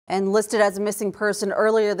And listed as a missing person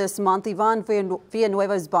earlier this month, Yvonne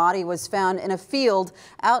Villanueva's body was found in a field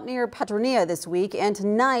out near Petronilla this week, and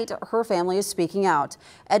tonight her family is speaking out.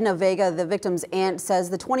 Edna Vega, the victim's aunt, says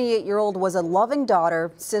the 28-year-old was a loving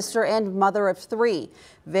daughter, sister, and mother of 3.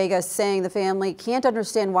 Vega saying the family can't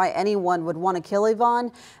understand why anyone would want to kill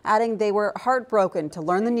Yvonne, adding they were heartbroken to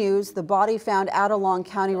learn the news. The body found out along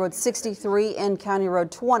County Road 63 and County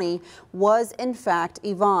Road 20 was in fact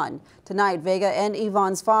Yvonne. Tonight, Vega and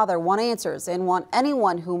Yvonne's father want answers and want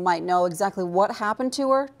anyone who might know exactly what happened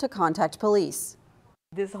to her to contact police.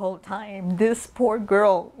 This whole time, this poor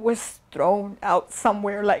girl was thrown out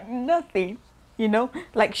somewhere like nothing, you know,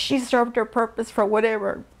 like she served her purpose for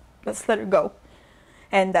whatever. Let's let her go.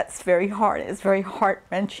 And that's very hard. It's very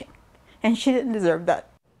heart-wrenching. And she didn't deserve that.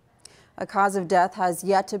 A cause of death has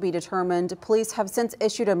yet to be determined. Police have since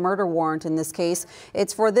issued a murder warrant in this case.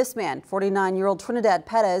 It's for this man, 49-year-old Trinidad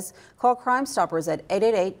Perez. Call Crime Stoppers at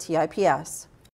 888-TIPS.